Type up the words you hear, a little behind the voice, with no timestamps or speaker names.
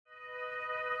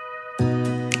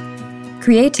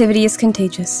Creativity is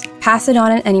contagious. Pass it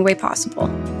on in any way possible.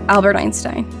 Albert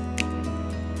Einstein.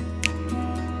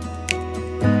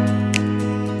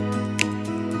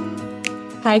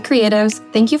 Hi, creatives.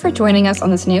 Thank you for joining us on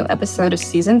this new episode of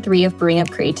Season 3 of Bring Up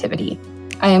Creativity.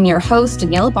 I am your host,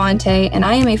 Danielle LaBonté, and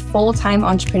I am a full-time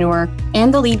entrepreneur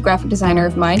and the lead graphic designer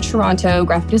of my Toronto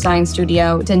graphic design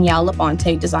studio, Danielle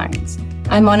LaBonté Designs.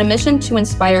 I'm on a mission to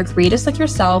inspire creatives like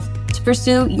yourself to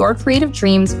pursue your creative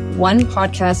dreams one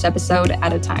podcast episode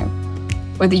at a time.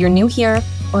 Whether you're new here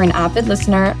or an avid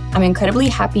listener, I'm incredibly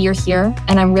happy you're here,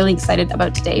 and I'm really excited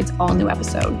about today's all-new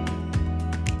episode.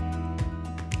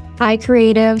 Hi,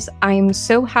 creatives. I'm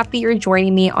so happy you're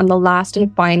joining me on the last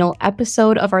and final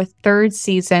episode of our third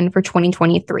season for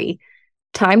 2023.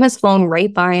 Time has flown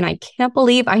right by, and I can't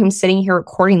believe I am sitting here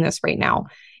recording this right now.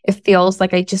 It feels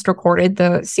like I just recorded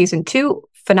the season 2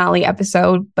 finale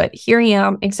episode, but here I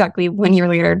am exactly 1 year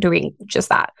later doing just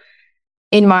that.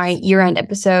 In my year-end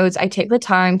episodes, I take the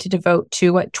time to devote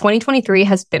to what 2023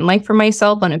 has been like for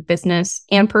myself on a business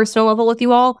and personal level with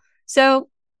you all. So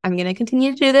I'm going to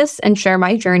continue to do this and share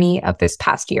my journey of this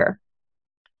past year.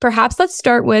 Perhaps let's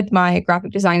start with my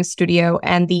graphic design studio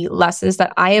and the lessons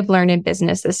that I have learned in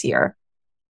business this year.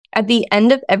 At the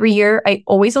end of every year, I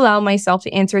always allow myself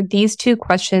to answer these 2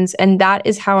 questions, and that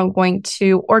is how I'm going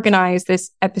to organize this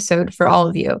episode for all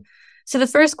of you. So the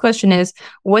first question is,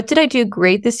 what did I do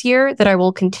great this year that I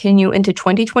will continue into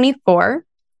 2024?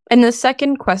 And the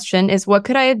second question is, what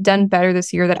could I have done better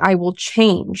this year that I will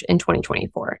change in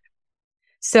 2024?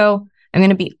 So I'm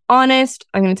going to be honest.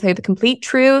 I'm going to tell you the complete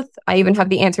truth. I even have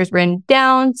the answers written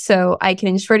down so I can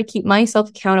ensure to keep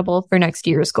myself accountable for next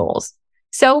year's goals.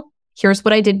 So here's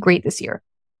what I did great this year.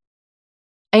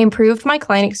 I improved my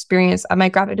client experience at my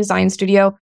graphic design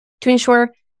studio to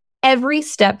ensure every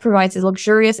step provides a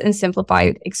luxurious and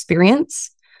simplified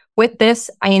experience. With this,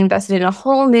 I invested in a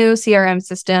whole new CRM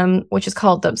system, which is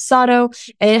called Dubsado,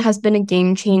 and it has been a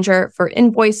game changer for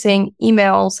invoicing,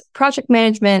 emails, project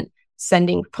management,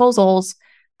 sending proposals,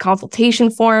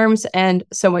 consultation forms, and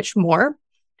so much more.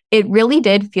 It really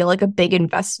did feel like a big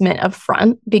investment up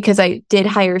front because I did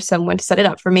hire someone to set it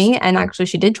up for me. And actually,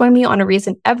 she did join me on a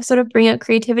recent episode of Bring Up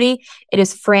Creativity. It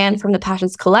is Fran from the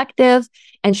Passions Collective,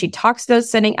 and she talks about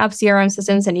setting up CRM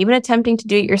systems and even attempting to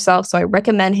do it yourself. So I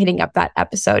recommend hitting up that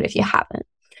episode if you haven't.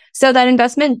 So that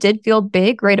investment did feel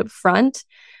big right up front.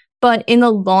 But in the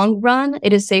long run,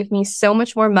 it has saved me so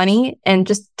much more money and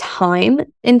just time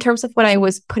in terms of what I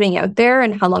was putting out there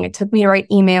and how long it took me to write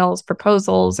emails,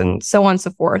 proposals, and so on and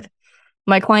so forth.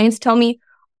 My clients tell me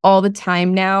all the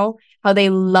time now how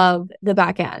they love the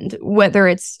back end, whether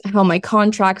it's how my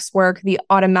contracts work, the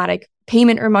automatic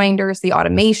payment reminders, the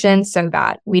automation so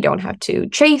that we don't have to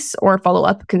chase or follow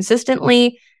up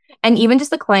consistently, and even just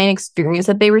the client experience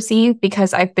that they receive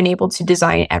because I've been able to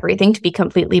design everything to be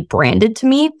completely branded to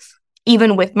me,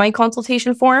 even with my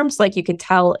consultation forms. Like you can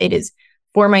tell it is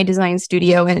for my design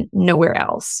studio and nowhere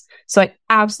else. So I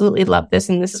absolutely love this.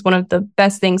 And this is one of the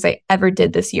best things I ever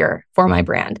did this year for my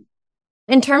brand.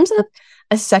 In terms of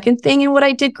a second thing in what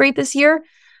I did great this year,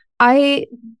 I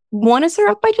want to start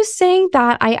off by just saying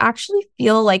that I actually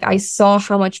feel like I saw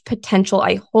how much potential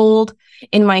I hold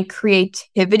in my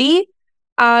creativity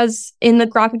as in the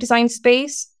graphic design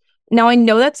space. Now, I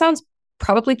know that sounds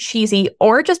probably cheesy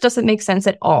or just doesn't make sense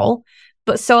at all,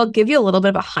 but so I'll give you a little bit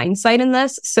of a hindsight in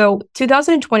this. So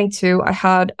 2022, I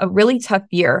had a really tough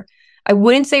year. I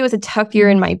wouldn't say it was a tough year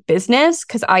in my business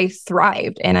because I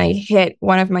thrived and I hit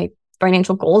one of my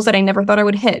financial goals that I never thought I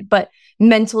would hit, but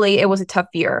mentally it was a tough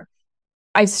year.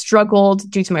 I struggled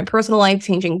due to my personal life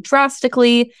changing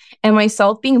drastically and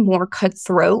myself being more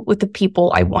cutthroat with the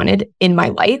people I wanted in my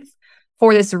life.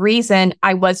 For this reason,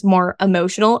 I was more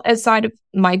emotional outside of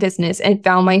my business and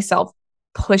found myself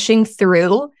pushing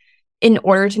through in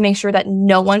order to make sure that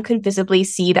no one could visibly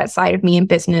see that side of me in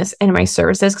business and my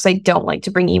services because I don't like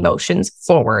to bring emotions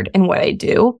forward in what I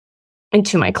do and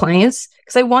to my clients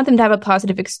because I want them to have a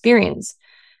positive experience.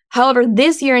 However,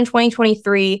 this year in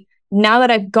 2023, now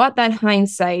that I've got that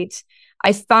hindsight,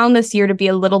 I found this year to be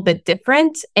a little bit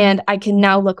different, and I can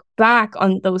now look back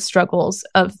on those struggles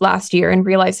of last year and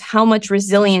realize how much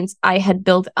resilience I had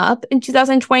built up in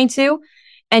 2022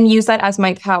 and use that as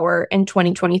my power in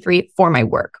 2023 for my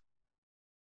work.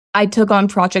 I took on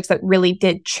projects that really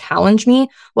did challenge me.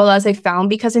 Well, as I found,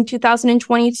 because in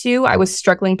 2022, I was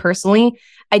struggling personally,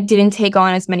 I didn't take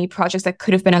on as many projects that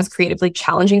could have been as creatively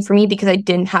challenging for me because I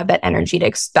didn't have that energy to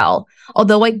expel.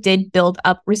 Although I did build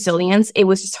up resilience, it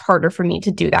was just harder for me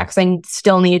to do that because I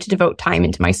still needed to devote time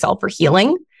into myself for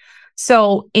healing.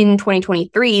 So in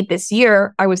 2023, this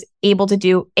year, I was able to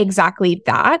do exactly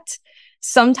that.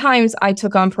 sometimes I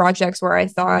took on projects where I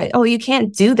thought, oh, you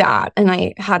can't do that. And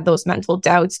I had those mental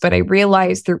doubts, but I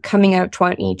realized through coming out of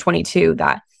 2022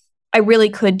 that I really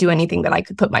could do anything that I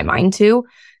could put my mind to.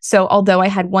 So although I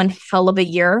had one hell of a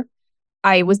year,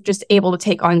 I was just able to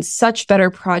take on such better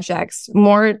projects,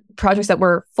 more projects that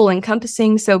were full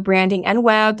encompassing. So branding and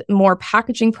web, more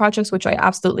packaging projects, which I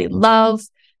absolutely love.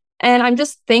 And I'm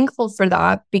just thankful for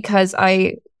that because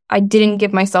I didn't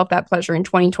give myself that pleasure in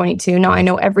 2022. Now, I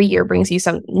know every year brings you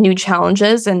some new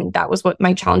challenges, and that was what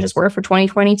my challenges were for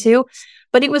 2022.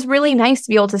 But it was really nice to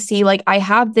be able to see, like, I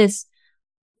have this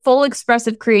full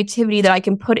expressive creativity that I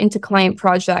can put into client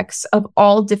projects of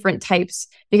all different types,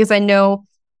 because I know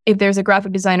if there's a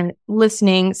graphic designer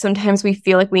listening, sometimes we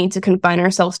feel like we need to confine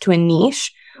ourselves to a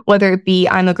niche, whether it be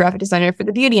I'm a graphic designer for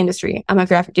the beauty industry, I'm a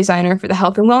graphic designer for the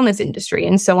health and wellness industry,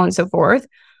 and so on and so forth.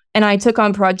 And I took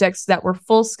on projects that were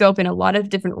full scope in a lot of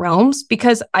different realms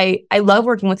because I love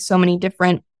working with so many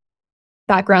different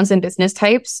backgrounds and business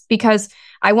types, because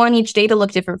I want each day to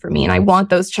look different for me and I want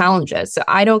those challenges. So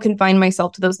I don't confine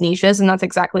myself to those niches. And that's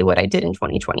exactly what I did in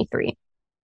 2023.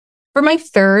 For my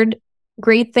third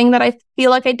great thing that I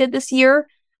feel like I did this year,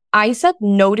 I said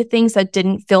no to things that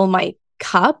didn't fill my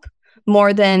cup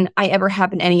more than I ever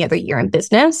have in any other year in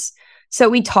business. So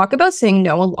we talk about saying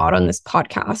no a lot on this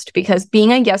podcast because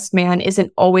being a yes man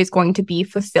isn't always going to be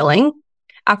fulfilling.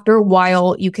 After a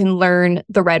while, you can learn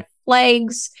the red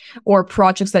flags or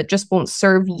projects that just won't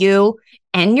serve you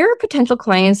and your potential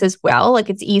clients as well. Like,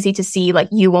 it's easy to see like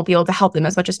you won't be able to help them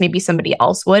as much as maybe somebody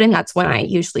else would. And that's when I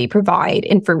usually provide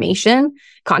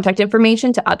contact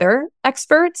information to other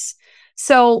experts.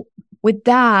 So with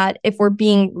that, if we're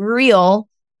being real,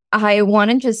 I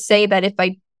want to just say that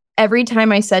every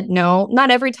time I said no,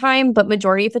 not every time, but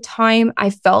majority of the time, I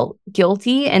felt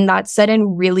guilty. And that set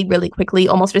in really, really quickly,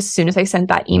 almost as soon as I sent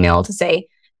that email to say,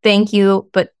 thank you,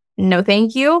 but no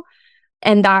thank you.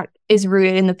 And that is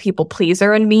rooted in the people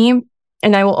pleaser in me.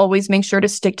 And I will always make sure to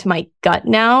stick to my gut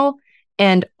now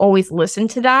and always listen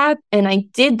to that. And I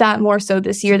did that more so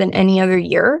this year than any other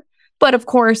year. But of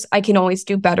course, I can always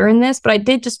do better in this. But I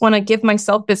did just want to give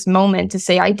myself this moment to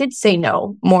say I did say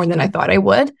no more than I thought I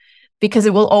would, because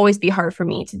it will always be hard for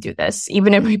me to do this.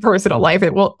 Even in my personal life,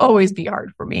 it will always be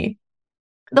hard for me.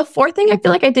 The fourth thing I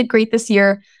feel like I did great this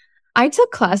year, I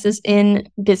took classes in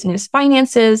business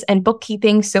finances and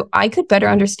bookkeeping so I could better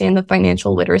understand the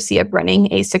financial literacy of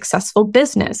running a successful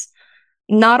business.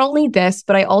 Not only this,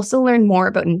 but I also learned more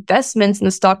about investments in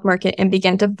the stock market and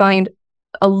began to find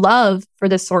a love for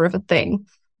this sort of a thing.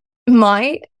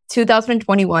 My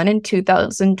 2021 and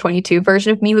 2022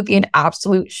 version of me would be an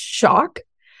absolute shock.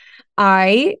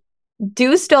 I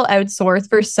do still outsource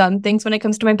for some things when it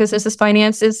comes to my business's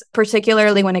finances,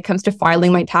 particularly when it comes to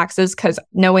filing my taxes, because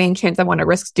no way in chance I want to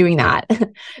risk doing that.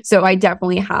 So I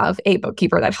definitely have a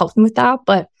bookkeeper that helps me with that.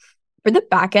 But for the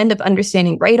back end of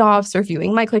understanding write-offs or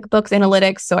viewing my QuickBooks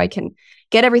analytics so I can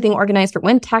get everything organized for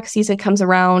when tax season comes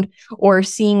around, or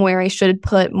seeing where I should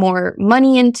put more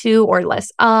money into or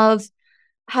less of,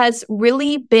 has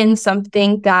really been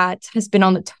something that has been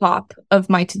on the top of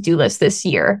my to-do list this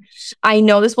year. I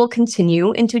know this will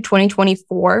continue into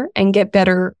 2024 and get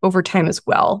better over time as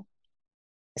well.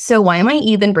 So why am I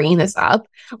even bringing this up?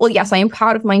 Well, yes, I am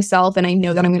proud of myself, and I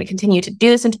know that I'm going to continue to do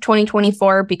this into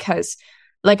 2024 because,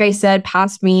 like I said,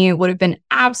 past me would have been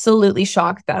absolutely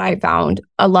shocked that I found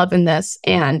a love in this,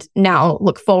 and now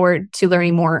look forward to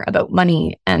learning more about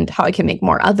money and how I can make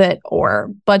more of it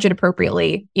or budget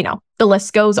appropriately. You know, the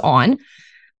list goes on.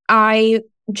 I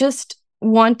just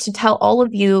want to tell all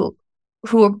of you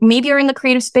who maybe are in the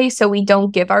creative space, so we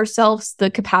don't give ourselves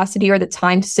the capacity or the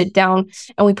time to sit down,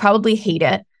 and we probably hate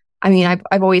it. I mean,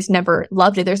 I've always never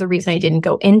loved it. There's a reason I didn't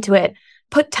go into it.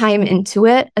 Put time into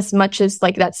it, as much as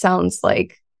like that sounds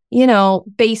like, you know,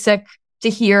 basic to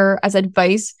hear as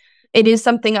advice. It is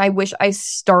something I wish I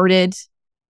started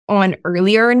on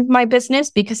earlier in my business,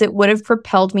 because it would have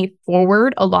propelled me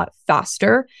forward a lot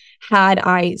faster had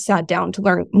I sat down to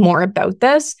learn more about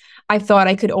this. I thought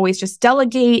I could always just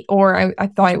delegate, or I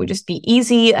thought it would just be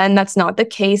easy, and that's not the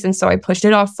case. And so I pushed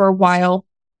it off for a while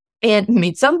and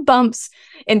made some bumps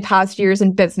in past years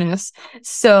in business.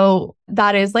 So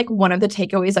that is like one of the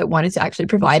takeaways I wanted to actually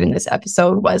provide in this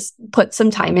episode, was put some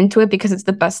time into it, because it's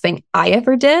the best thing I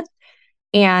ever did.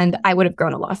 And I would have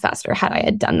grown a lot faster had I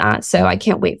had done that. So I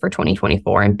can't wait for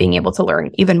 2024 and being able to learn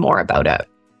even more about it.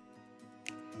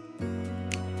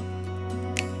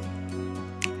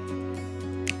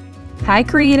 Hi,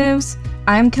 creatives.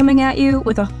 I'm coming at you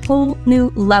with a whole new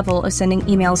level of sending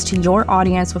emails to your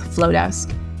audience with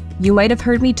Flowdesk. You might have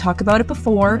heard me talk about it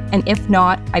before, and if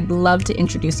not, I'd love to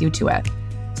introduce you to it.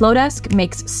 Flowdesk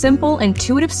makes simple,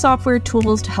 intuitive software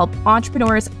tools to help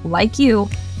entrepreneurs like you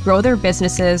grow their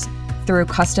businesses through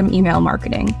custom email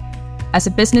marketing. As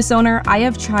a business owner, I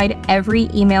have tried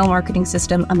every email marketing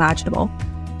system imaginable.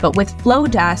 But with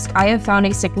Flowdesk, I have found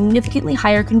a significantly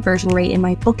higher conversion rate in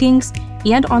my bookings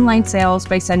and online sales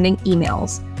by sending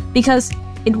emails, because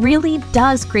it really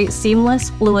does create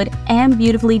seamless, fluid, and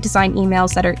beautifully designed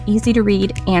emails that are easy to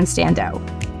read and stand out.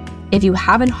 If you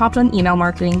haven't hopped on email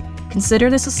marketing, consider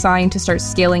this a sign to start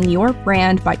scaling your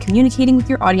brand by communicating with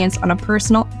your audience on a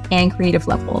personal and creative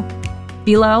level.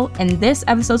 Below, in this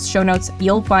episode's show notes,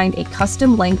 you'll find a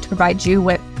custom link to provide you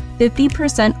with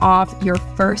 50% off your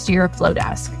first year of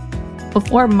Flowdesk.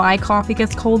 Before my coffee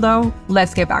gets cold though,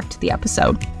 let's get back to the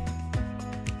episode.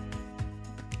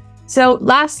 So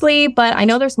lastly, but I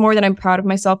know there's more that I'm proud of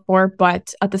myself for,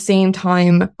 but at the same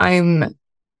time, I'm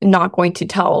not going to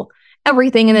tell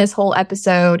everything in this whole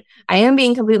episode. I am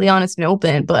being completely honest and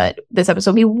open, but this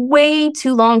episode will be way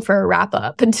too long for a wrap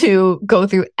up to go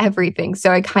through everything.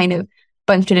 So I kind of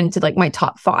bunched it into like my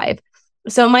top 5.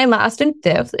 So my last and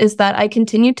 5th is that I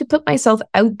continued to put myself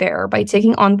out there by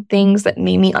taking on things that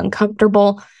made me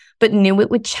uncomfortable, but knew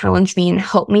it would challenge me and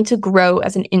help me to grow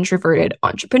as an introverted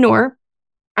entrepreneur.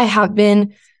 I have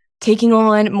been taking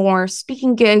on more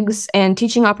speaking gigs and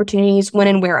teaching opportunities when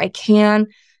and where I can,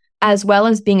 as well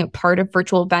as being a part of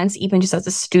virtual events, even just as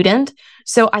a student.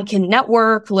 So I can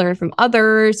network, learn from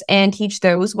others, and teach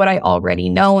those what I already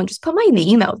know and just put my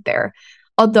name out there.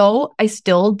 Although I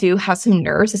still do have some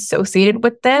nerves associated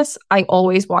with this, I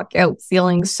always walk out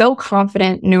feeling so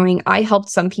confident knowing I helped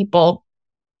some people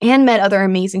and met other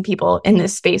amazing people in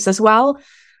this space as well.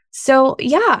 So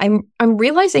yeah, I'm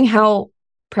realizing how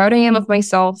proud I am of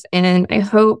myself, and I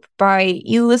hope by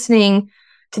you listening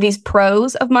to these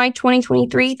pros of my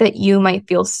 2023 that you might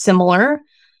feel similar,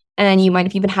 and you might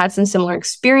have even had some similar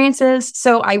experiences.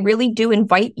 So I really do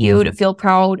invite you to feel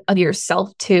proud of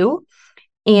yourself too.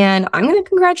 And I'm going to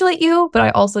congratulate you, but I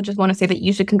also just want to say that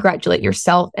you should congratulate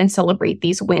yourself and celebrate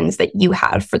these wins that you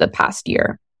had for the past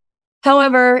year.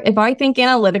 However, if I think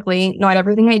analytically, not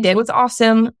everything I did was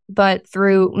awesome, but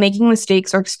through making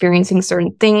mistakes or experiencing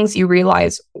certain things, you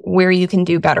realize where you can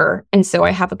do better. And so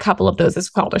I have a couple of those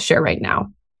as well to share right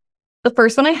now. The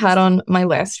first one I had on my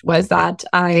list was that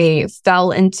I fell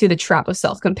into the trap of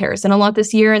self-comparison a lot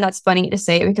this year. And that's funny to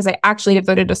say because I actually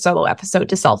devoted a solo episode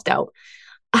to self-doubt.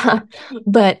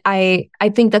 But I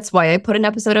think that's why I put an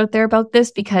episode out there about this,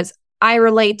 because I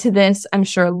relate to this. I'm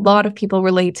sure a lot of people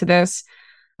relate to this.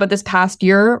 But this past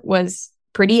year was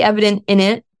pretty evident in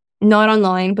it, not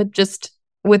online, but just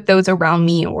with those around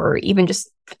me or even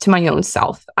just to my own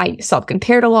self. I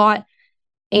self-compared a lot,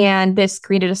 and this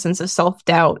created a sense of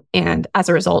self-doubt and, as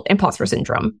a result, imposter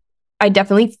syndrome. I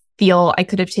definitely feel I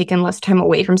could have taken less time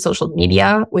away from social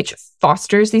media, which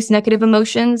fosters these negative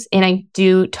emotions. And I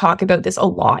do talk about this a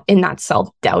lot in that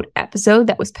self-doubt episode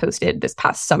that was posted this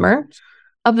past summer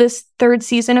of this 3rd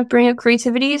season of Bring Up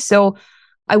Creativity. So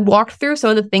I walked through some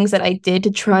of the things that I did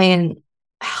to try and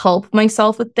help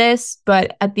myself with this.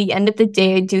 But at the end of the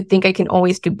day, I do think I can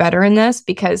always do better in this,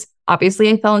 because obviously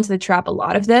I fell into the trap a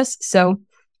lot of this. So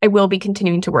I will be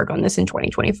continuing to work on this in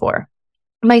 2024.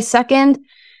 My second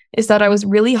is that I was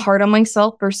really hard on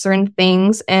myself for certain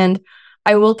things, and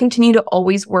I will continue to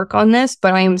always work on this,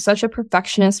 but I am such a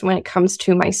perfectionist when it comes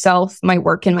to myself, my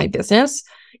work, and my business.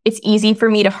 It's easy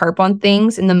for me to harp on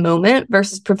things in the moment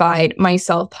versus provide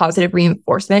myself positive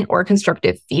reinforcement or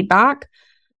constructive feedback.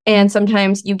 And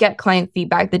sometimes you get client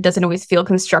feedback that doesn't always feel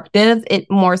constructive. It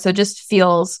more so just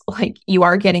feels like you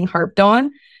are getting harped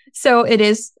on. So it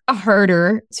is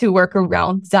harder to work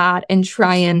around that and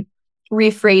try and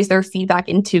rephrase their feedback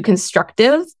into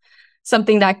constructive,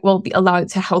 something that will be allowed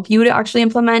to help you to actually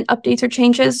implement updates or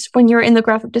changes when you're in the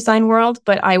graphic design world.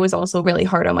 But I was also really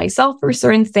hard on myself for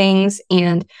certain things.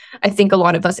 And I think a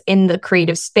lot of us in the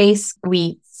creative space,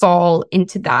 we fall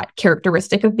into that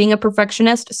characteristic of being a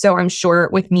perfectionist. So I'm sure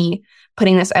with me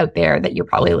putting this out there that you're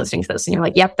probably listening to this and you're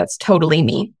like, yep, that's totally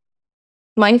me.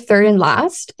 My third and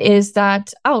last is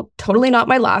that, totally not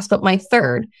my last, but my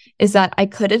third is that I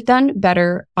could have done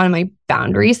better on my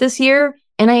boundaries this year.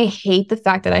 And I hate the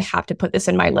fact that I have to put this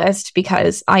in my list,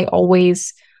 because I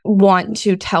always want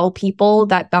to tell people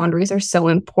that boundaries are so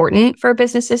important for a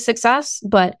business's success.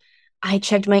 But I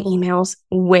checked my emails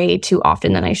way too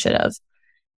often than I should have.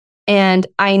 And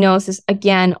I know this is,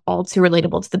 again, all too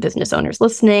relatable to the business owners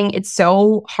listening. It's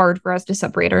so hard for us to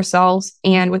separate ourselves.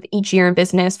 And with each year in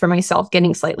business, for myself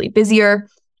getting slightly busier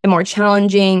and more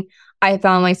challenging, I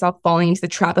found myself falling into the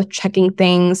trap of checking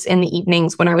things in the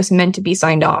evenings when I was meant to be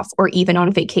signed off, or even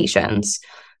on vacations.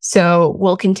 So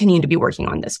we'll continue to be working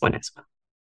on this one as well.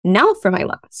 Now for my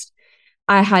last.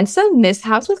 I had some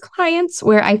mishaps with clients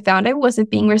where I found I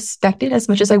wasn't being respected as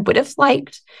much as I would have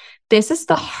liked. This is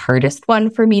the hardest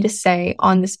one for me to say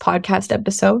on this podcast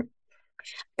episode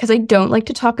because I don't like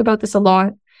to talk about this a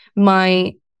lot.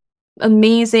 My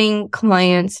amazing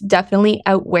clients definitely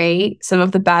outweigh some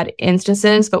of the bad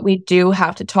instances, but we do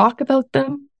have to talk about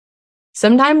them.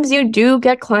 Sometimes you do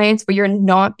get clients where you're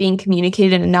not being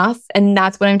communicated enough, and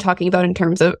that's what I'm talking about in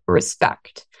terms of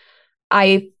respect.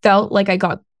 I felt like I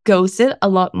got ghosted a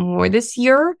lot more this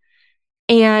year,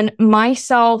 and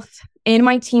myself and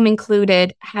my team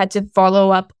included had to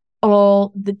follow up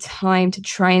all the time to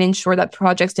try and ensure that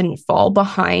projects didn't fall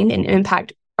behind and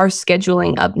impact our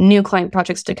scheduling of new client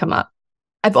projects to come up.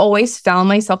 I've always found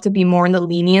myself to be more on the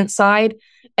lenient side,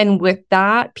 and with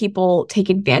that, people take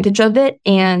advantage of it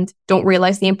and don't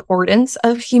realize the importance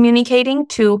of communicating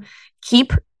to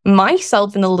keep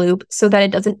myself in the loop so that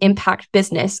it doesn't impact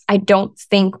business. I don't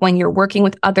think when you're working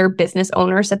with other business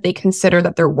owners that they consider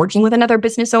that they're working with another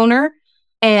business owner.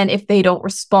 And if they don't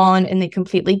respond and they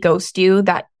completely ghost you,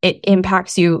 that it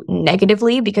impacts you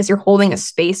negatively because you're holding a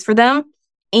space for them.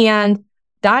 And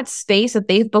that space that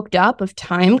they've booked up of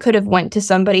time could have went to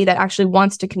somebody that actually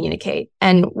wants to communicate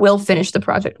and will finish the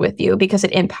project with you because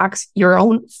it impacts your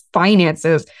own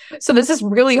finances. So this is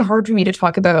really hard for me to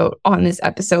talk about on this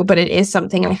episode, but it is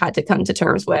something I had to come to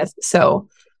terms with. So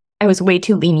I was way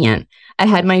too lenient. I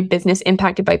had my business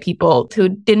impacted by people who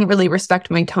didn't really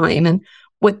respect my time. And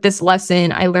with this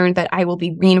lesson, I learned that I will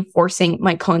be reinforcing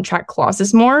my contract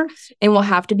clauses more and will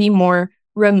have to be more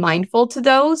remindful to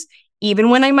those,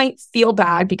 even when I might feel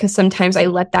bad because sometimes I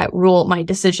let that rule my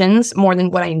decisions more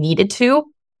than what I needed to.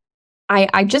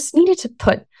 I just needed to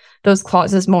put those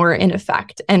clauses more in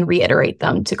effect and reiterate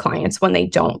them to clients when I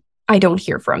don't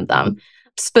hear from them.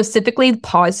 Specifically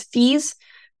pause fees,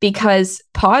 because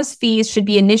pause fees should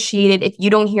be initiated if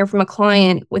you don't hear from a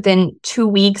client within 2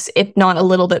 weeks, if not a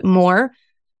little bit more.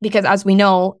 Because as we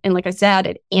know, and like I said,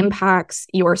 it impacts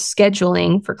your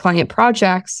scheduling for client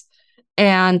projects.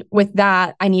 And with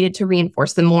that, I needed to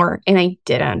reinforce them more, and I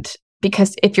didn't.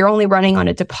 Because if you're only running on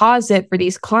a deposit for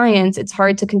these clients, it's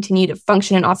hard to continue to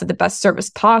function and offer the best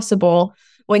service possible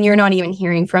when you're not even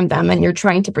hearing from them and you're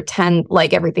trying to pretend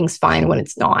like everything's fine when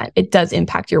it's not. It does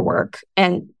impact your work,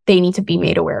 and they need to be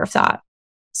made aware of that.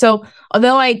 So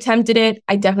although I attempted it,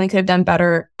 I definitely could have done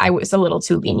better. I was a little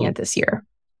too lenient this year.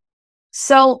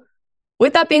 So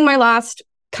with that being my last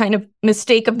kind of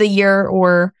mistake of the year,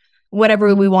 or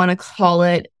whatever we want to call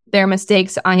it, they're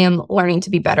mistakes. I am learning to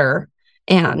be better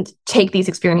and take these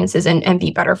experiences and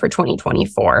be better for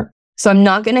 2024. So I'm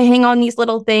not going to hang on these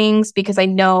little things because I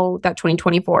know that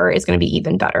 2024 is going to be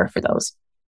even better for those.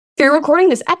 Through recording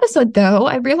this episode, though,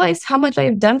 I realized how much I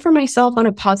have done for myself on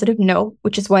a positive note,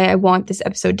 which is why I want this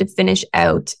episode to finish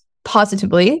out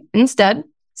positively instead.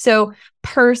 So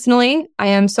personally, I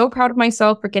am so proud of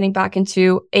myself for getting back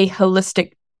into a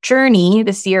holistic journey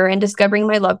this year and discovering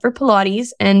my love for Pilates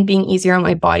and being easier on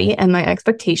my body and my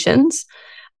expectations.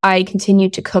 I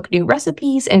continued to cook new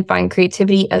recipes and find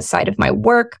creativity outside of my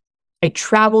work. I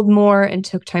traveled more and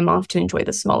took time off to enjoy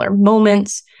the smaller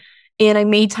moments. And I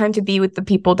made time to be with the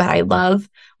people that I love,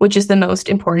 which is the most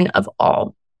important of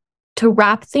all. To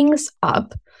wrap things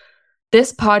up,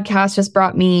 this podcast has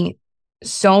brought me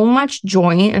so much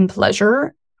joy and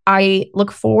pleasure. I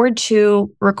look forward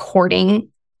to recording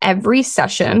every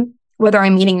session, whether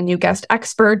I'm meeting a new guest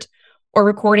expert or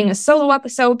recording a solo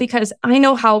episode, because I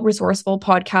know how resourceful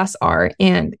podcasts are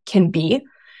and can be.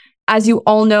 As you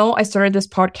all know, I started this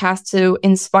podcast to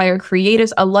inspire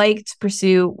creatives alike to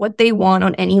pursue what they want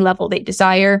on any level they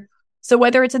desire. So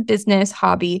whether it's a business,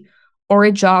 hobby, or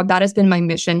a job, that has been my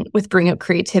mission with Bring Up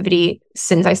Creativity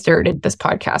since I started this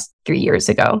podcast 3 years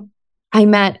ago. I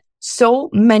met so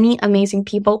many amazing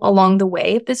people along the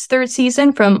way of this third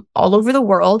season from all over the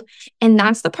world. And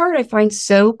that's the part I find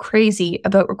so crazy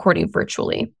about recording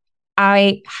virtually.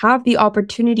 I have the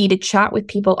opportunity to chat with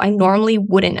people I normally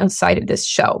wouldn't outside of this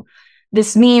show.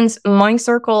 This means my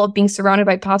circle of being surrounded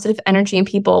by positive energy and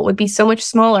people would be so much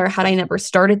smaller had I never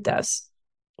started this.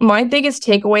 My biggest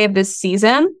takeaway of this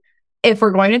season, if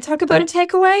we're going to talk about a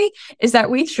takeaway, is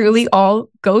that we truly all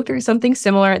go through something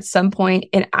similar at some point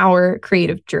in our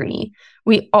creative journey.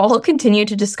 We all continue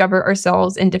to discover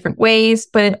ourselves in different ways,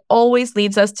 but it always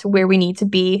leads us to where we need to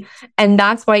be. And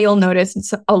that's why you'll notice in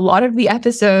a lot of the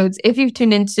episodes, if you've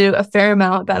tuned into a fair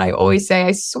amount, that I always say,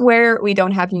 I swear we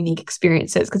don't have unique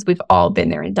experiences because we've all been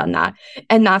there and done that.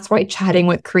 And that's why chatting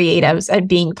with creatives and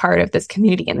being part of this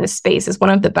community in this space is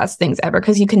one of the best things ever,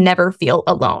 because you can never feel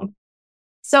alone.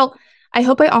 So I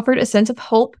hope I offered a sense of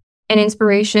hope and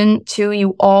inspiration to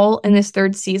you all in this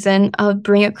third season of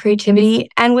Bring Up Creativity,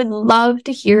 and would love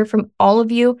to hear from all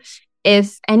of you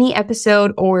if any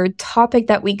episode or topic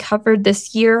that we covered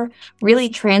this year really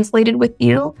translated with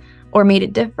you or made a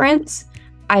difference.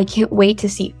 I can't wait to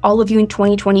see all of you in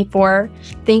 2024.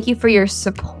 Thank you for your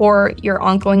support, your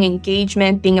ongoing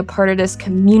engagement, being a part of this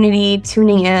community,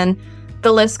 tuning in.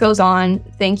 The list goes on.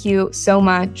 Thank you so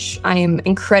much. I am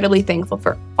incredibly thankful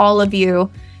for all of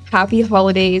you. Happy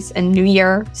holidays and New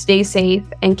Year. Stay safe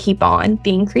and keep on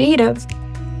being creative.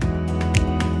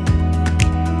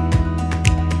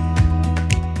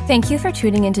 Thank you for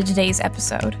tuning into today's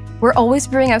episode. We're always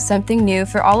bringing out something new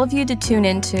for all of you to tune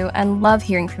into and love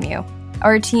hearing from you.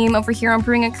 Our team over here on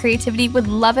Bring Up Creativity would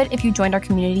love it if you joined our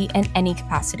community in any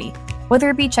capacity, whether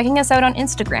it be checking us out on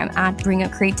Instagram at Bring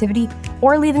Up Creativity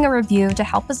or leaving a review to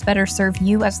help us better serve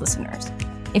you as listeners.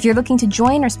 If you're looking to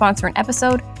join or sponsor an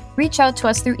episode, reach out to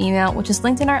us through email, which is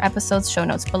linked in our episode's show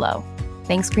notes below.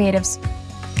 Thanks, creatives.